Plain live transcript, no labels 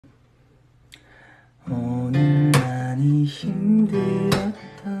오늘 많이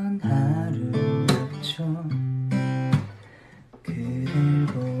힘들었던 하루였죠. 그댈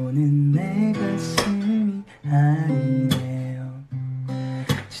보는 내 가슴이 아리네요.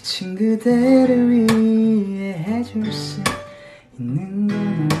 지친 그대를 위해 해줄 수 있는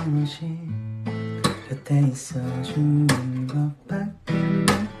건 오직 곁에 있어주는 것밖에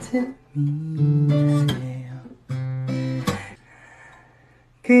못해요.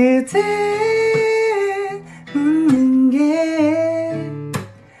 그대 웃는 게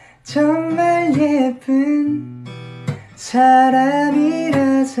정말 예쁜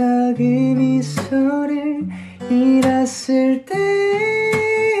사람이라서 그 미소를 잃었을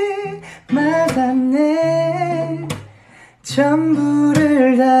때마다 내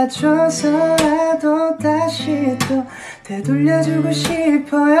전부를 다 줘서라도 다시 또 되돌려주고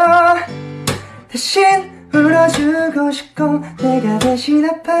싶어요. 대신 울어주고 싶고 내가 대신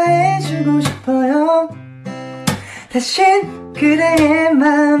아파해주고 싶어요. 대신 그대의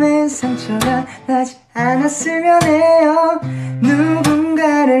마음엔 상처가 나지 않았으면 해요.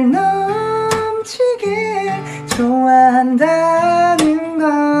 누군가를 넘치게 좋아한다는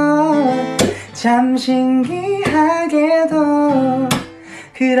건 참 신기하게도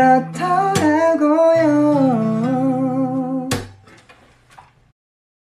그렇더라고요.